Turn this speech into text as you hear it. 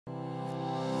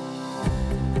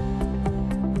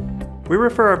We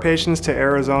refer our patients to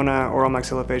Arizona Oral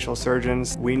Maxillofacial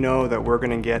Surgeons. We know that we're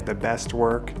going to get the best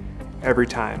work every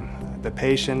time. The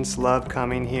patients love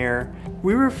coming here.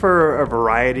 We refer a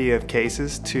variety of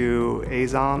cases to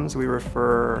AZOMs. We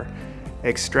refer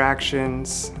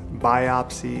extractions,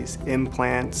 biopsies,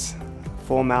 implants,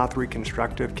 full mouth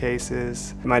reconstructive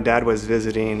cases. My dad was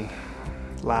visiting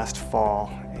last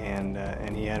fall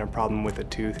and he had a problem with a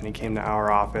tooth, and he came to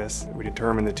our office. We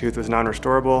determined the tooth was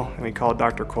non-restorable, and we called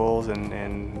Dr. Coles,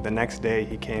 and the next day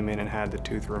he came in and had the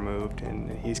tooth removed, and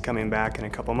he's coming back in a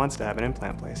couple months to have an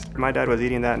implant placed. My dad was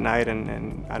eating that night,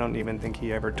 and I don't even think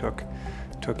he ever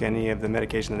took any of the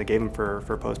medication that they gave him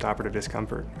for post-operative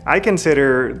discomfort. I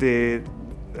consider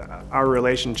our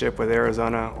relationship with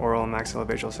Arizona Oral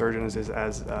Maxillofacial Surgeons is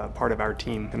as part of our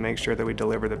team to make sure that we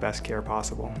deliver the best care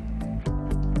possible.